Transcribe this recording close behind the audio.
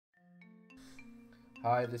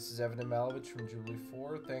Hi, this is Evan Amalowicz from Jubilee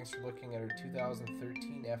 4. Thanks for looking at our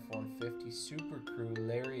 2013 F150 Super Crew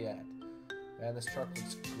Lariat. Man, this truck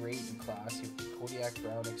looks great and classy with the Kodiak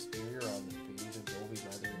brown exterior on the beige adobe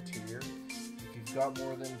leather interior. If you've got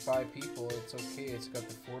more than 5 people, it's okay. It's got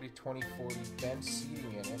the 40-20-40 bench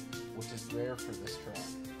seating in it, which is rare for this truck. A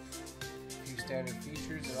few standard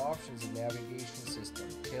features and options: a navigation system,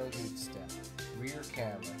 tailgate step, rear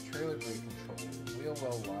camera, trailer brake control, wheel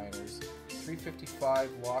well liners, 355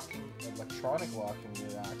 electronic locking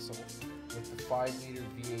rear axle with the 5-liter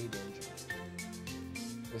V8 engine.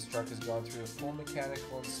 This truck has gone through a full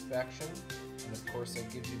mechanical inspection, and of course that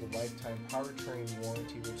gives you the lifetime powertrain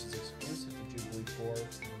warranty, which is exclusive to Jubilee 4,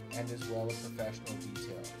 and as well a professional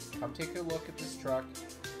detail. Come take a look at this truck.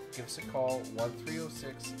 Give us a call,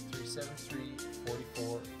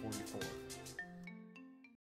 1306-373-4444.